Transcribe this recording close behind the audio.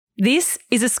This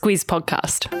is a Squiz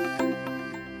podcast.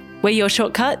 We're your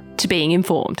shortcut to being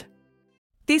informed.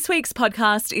 This week's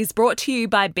podcast is brought to you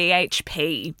by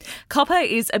BHP. Copper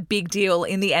is a big deal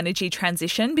in the energy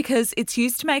transition because it's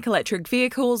used to make electric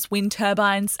vehicles, wind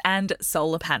turbines and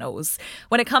solar panels.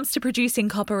 When it comes to producing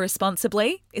copper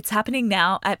responsibly, it's happening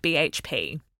now at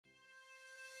BHP.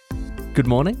 Good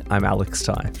morning, I'm Alex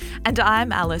Ty. And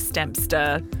I'm Alice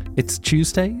Dempster. It's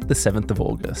Tuesday, the 7th of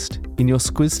August. In your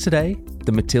Squiz today,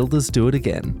 the Matildas do it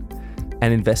again.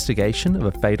 An investigation of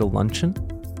a fatal luncheon,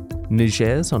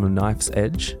 Niger's on a knife's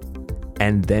edge,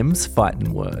 and them's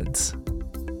fightin' words.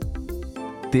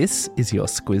 This is your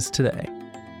Squiz today.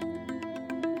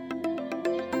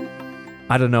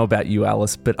 I don't know about you,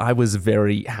 Alice, but I was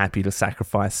very happy to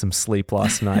sacrifice some sleep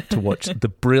last night to watch the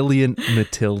brilliant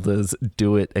Matildas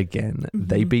do it again. Mm-hmm.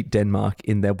 They beat Denmark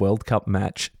in their World Cup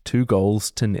match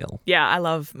 2-0. Yeah, I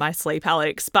love my sleep,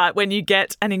 Alex, but when you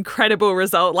get an incredible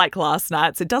result like last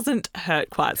night's, it doesn't hurt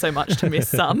quite so much to miss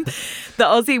some. The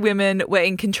Aussie women were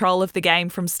in control of the game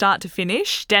from start to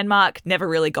finish. Denmark never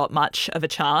really got much of a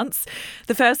chance.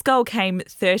 The first goal came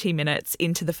 30 minutes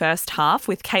into the first half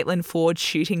with Caitlin Ford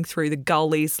shooting through the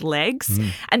goalie's legs.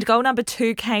 And goal number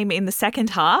 2 came in the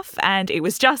second half and it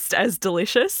was just as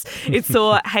delicious. It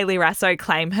saw Hayley Raso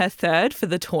claim her third for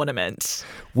the tournament.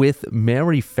 With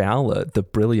Mary Fowler, the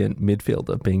brilliant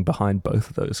midfielder, being behind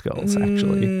both of those goals,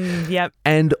 actually. Yep.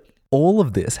 And all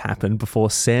of this happened before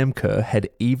Sam Kerr had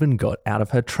even got out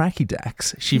of her tracky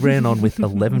dacks. She ran on with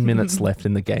 11 minutes left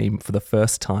in the game for the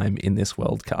first time in this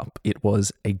World Cup. It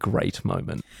was a great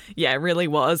moment. Yeah, it really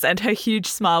was. And her huge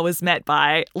smile was met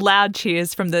by loud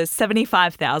cheers from the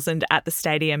 75,000 at the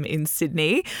stadium in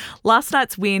Sydney. Last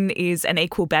night's win is an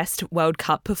equal best World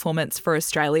Cup performance for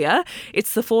Australia.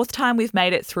 It's the 4th time we've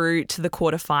made it through to the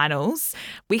quarterfinals.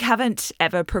 We haven't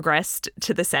ever progressed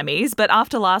to the semis, but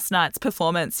after last night's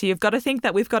performance, you've got to think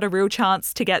that we've got a real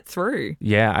chance to get through.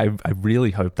 Yeah, I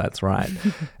really hope that's right.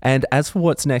 And as for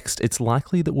what's next, it's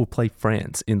likely that we'll play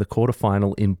France in the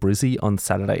quarterfinal in Brizzy on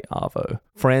Saturday Arvo.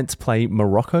 France play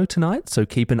Morocco tonight, so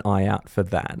keep an eye out for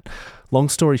that. Long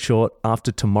story short,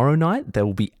 after tomorrow night, there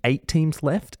will be 8 teams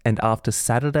left, and after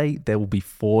Saturday, there will be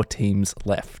 4 teams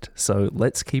left. So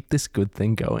let's keep this good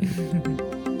thing going.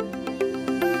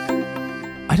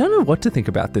 I don't know what to think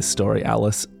about this story,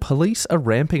 Alice. Police are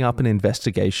ramping up an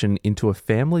investigation into a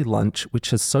family lunch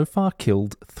which has so far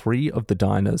killed 3 of the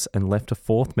diners and left a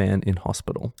 4th man in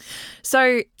hospital.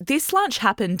 So this lunch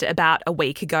happened about a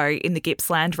week ago in the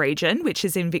Gippsland region, which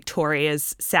is in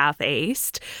Victoria's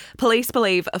southeast. Police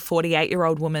believe a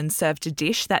 48-year-old woman served a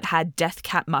dish that had death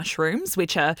cap mushrooms,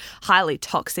 which are highly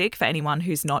toxic for anyone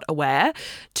who's not aware,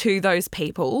 to those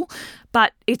people.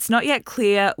 But it's not yet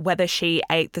clear whether she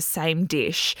ate the same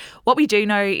dish. What we do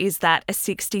know is that a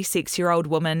 66-year-old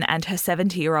woman and her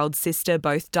 70-year-old sister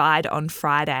both died on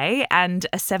Friday, and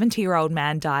a 70-year-old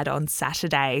man died on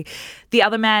Saturday. The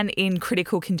other man in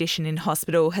critical condition in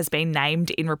hospital has been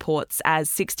named in reports as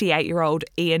 68-year-old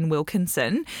Ian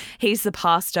Wilkinson. He's the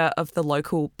pastor of the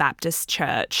local Baptist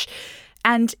church.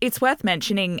 And it's worth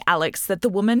mentioning, Alex, that the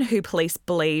woman who police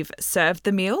believe served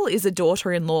the meal is a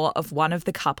daughter-in-law of one of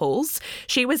the couples.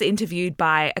 She was interviewed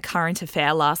by A Current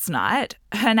Affair last night.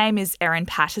 Her name is Erin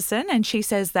Patterson, and she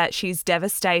says that she's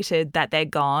devastated that they're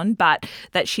gone, but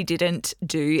that she didn't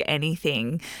do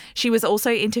anything. She was also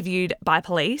interviewed by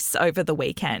police over the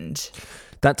weekend.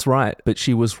 That's right, but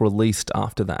she was released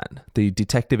after that. The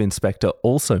detective inspector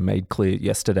also made clear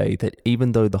yesterday that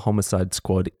even though the homicide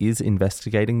squad is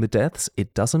investigating the deaths,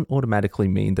 it doesn't automatically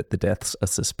mean that the deaths are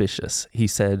suspicious. He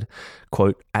said,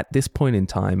 quote, "At this point in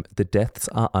time, the deaths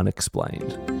are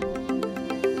unexplained."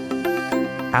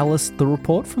 Alice, the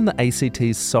report from the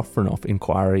ACT's Sofronoff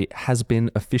inquiry has been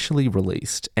officially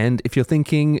released. And if you're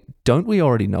thinking, don't we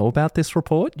already know about this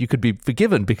report? You could be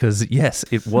forgiven because, yes,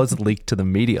 it was leaked to the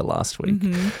media last week.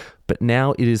 But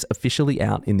now it is officially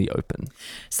out in the open.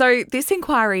 So this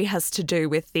inquiry has to do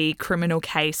with the criminal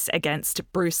case against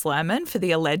Bruce Lerman for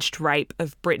the alleged rape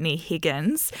of Brittany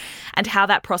Higgins and how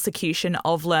that prosecution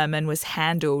of Lerman was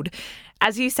handled.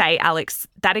 As you say, Alex,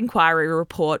 that inquiry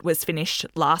report was finished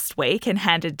last week and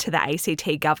handed to the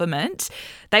ACT government.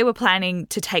 They were planning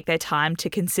to take their time to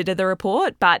consider the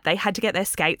report, but they had to get their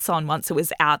skates on once it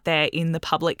was out there in the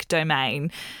public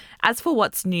domain. As for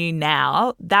what's new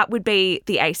now, that would be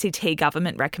the ACT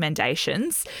government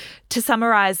recommendations. To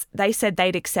summarise, they said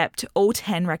they'd accept all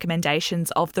 10 recommendations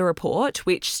of the report,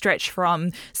 which stretch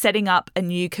from setting up a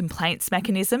new complaints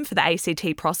mechanism for the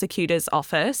ACT Prosecutor's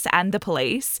Office and the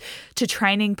police, to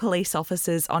training police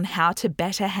officers on how to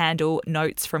better handle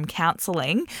notes from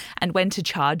counselling and when to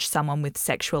charge someone with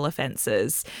sexual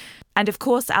offences. And of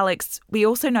course, Alex, we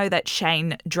also know that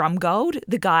Shane Drumgold,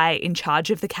 the guy in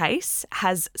charge of the case,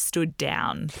 has stood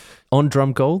down. On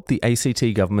Drumgold, the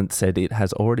ACT government said it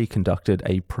has already conducted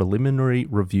a preliminary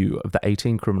review of the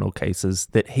 18 criminal cases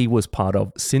that he was part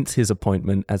of since his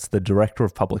appointment as the Director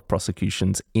of Public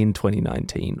Prosecutions in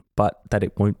 2019, but that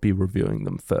it won't be reviewing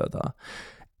them further.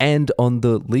 And on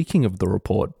the leaking of the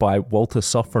report by Walter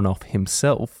Sofronoff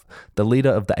himself, the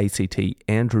leader of the ACT,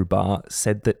 Andrew Barr,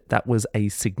 said that that was a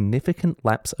significant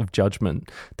lapse of judgment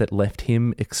that left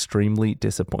him extremely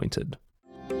disappointed.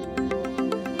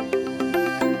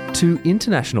 To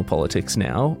international politics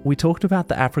now, we talked about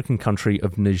the African country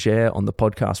of Niger on the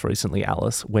podcast recently,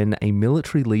 Alice, when a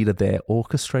military leader there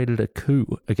orchestrated a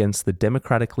coup against the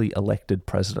democratically elected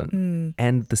president.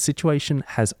 And the situation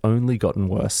has only gotten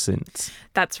worse since.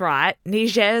 That's right.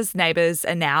 Niger's neighbours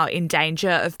are now in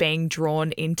danger of being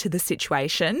drawn into the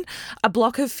situation. A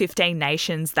bloc of 15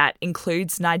 nations that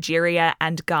includes Nigeria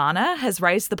and Ghana has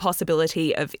raised the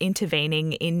possibility of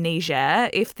intervening in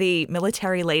Niger if the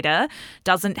military leader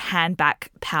doesn't hand back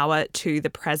power to the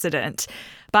president.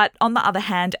 But on the other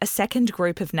hand, a second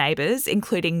group of neighbours,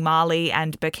 including Mali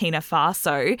and Burkina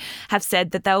Faso, have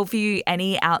said that they'll view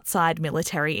any outside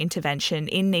military intervention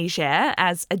in Niger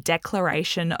as a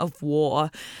declaration of war.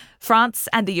 France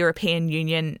and the European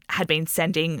Union had been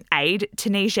sending aid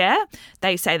to Niger.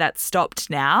 They say that's stopped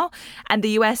now. And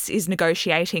the US is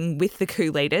negotiating with the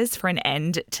coup leaders for an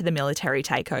end to the military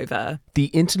takeover. The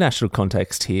international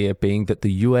context here being that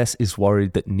the US is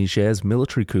worried that Niger's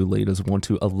military coup leaders want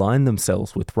to align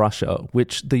themselves with Russia,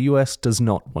 which the US does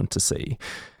not want to see.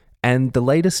 And the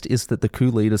latest is that the coup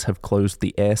leaders have closed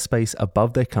the airspace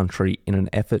above their country in an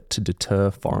effort to deter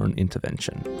foreign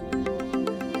intervention.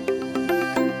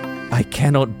 I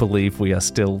cannot believe we are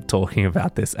still talking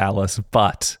about this, Alice,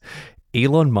 but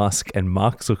Elon Musk and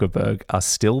Mark Zuckerberg are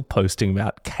still posting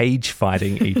about cage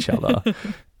fighting each other.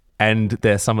 And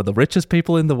they're some of the richest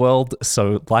people in the world,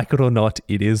 so like it or not,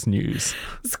 it is news.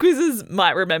 Squizzes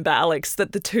might remember, Alex,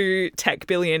 that the two tech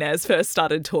billionaires first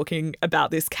started talking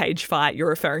about this cage fight you're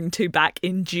referring to back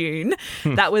in June.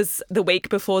 That was the week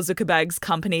before Zuckerberg's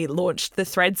company launched the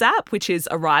Threads app, which is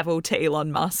a rival to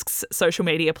Elon Musk's social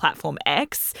media platform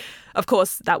X. Of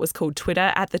course, that was called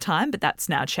Twitter at the time, but that's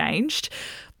now changed.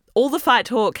 All the fight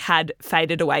talk had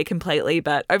faded away completely,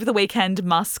 but over the weekend,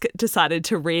 Musk decided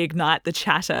to reignite the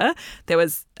chatter. There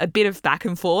was a bit of back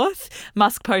and forth.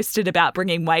 Musk posted about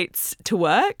bringing weights to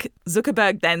work.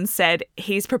 Zuckerberg then said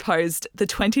he's proposed the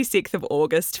 26th of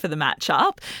August for the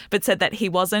matchup, but said that he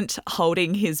wasn't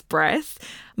holding his breath.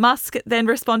 Musk then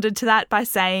responded to that by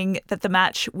saying that the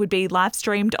match would be live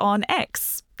streamed on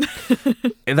X.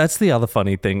 That's the other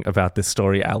funny thing about this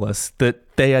story, Alice,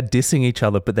 that they are dissing each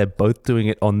other, but they're both doing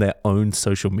it on their own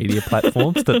social media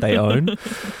platforms that they own,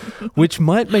 which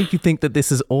might make you think that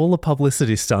this is all a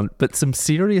publicity stunt, but some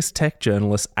serious tech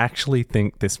journalists actually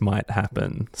think this might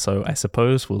happen. So I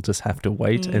suppose we'll just have to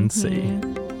wait and see.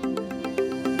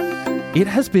 It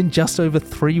has been just over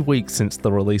 3 weeks since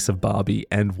the release of Barbie,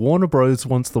 and Warner Bros.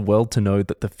 Wants the world to know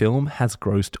that the film has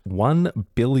grossed $1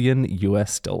 billion.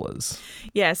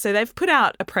 Yeah, so they've put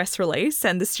out a press release,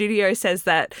 and the studio says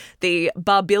that the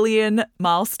Barbillion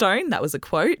milestone, that was a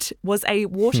quote, was a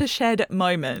watershed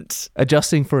moment.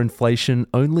 Adjusting for inflation,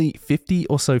 only 50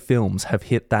 or so films have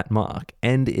hit that mark,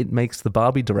 and it makes the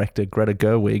Barbie director Greta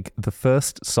Gerwig the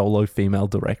first solo female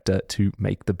director to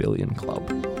make the Billion Club.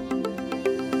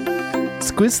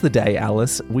 Squiz the day,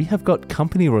 Alice. We have got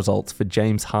company results for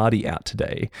James Hardy out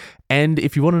today. And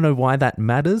if you want to know why that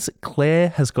matters, Claire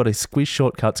has got a Squiz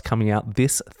Shortcuts coming out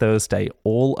this Thursday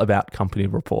all about company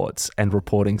reports and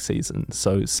reporting season.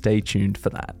 So stay tuned for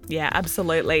that. Yeah,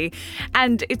 absolutely.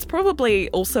 And it's probably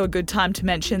also a good time to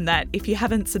mention that if you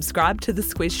haven't subscribed to the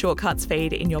Squiz Shortcuts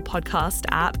feed in your podcast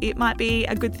app, it might be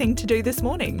a good thing to do this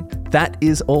morning. That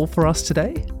is all for us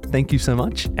today. Thank you so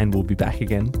much, and we'll be back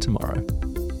again tomorrow.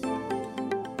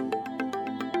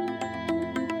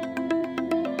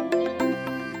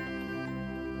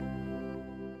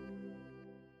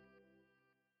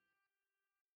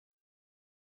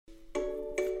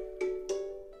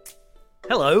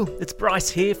 Hello, it's Bryce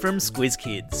here from Squiz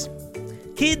Kids.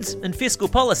 Kids and fiscal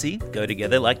policy go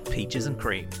together like peaches and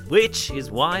cream, which is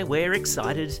why we're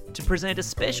excited to present a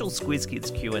special Squiz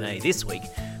Kids Q&A this week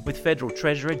with Federal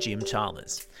Treasurer Jim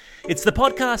Chalmers. It's the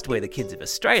podcast where the kids of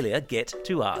Australia get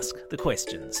to ask the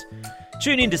questions.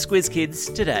 Tune in to Squiz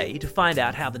Kids today to find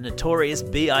out how the notorious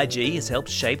BIG has helped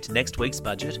shape next week's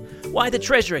budget, why the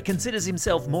Treasurer considers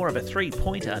himself more of a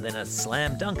three-pointer than a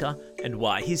slam dunker, and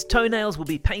why his toenails will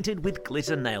be painted with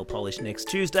glitter nail polish next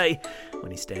Tuesday when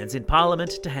he stands in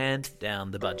Parliament to hand down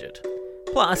the budget.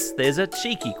 Plus, there's a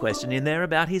cheeky question in there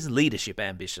about his leadership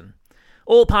ambition.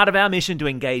 All part of our mission to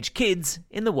engage kids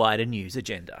in the wider news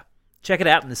agenda. Check it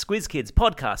out in the Squiz Kids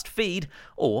podcast feed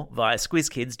or via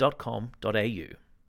squizkids.com.au.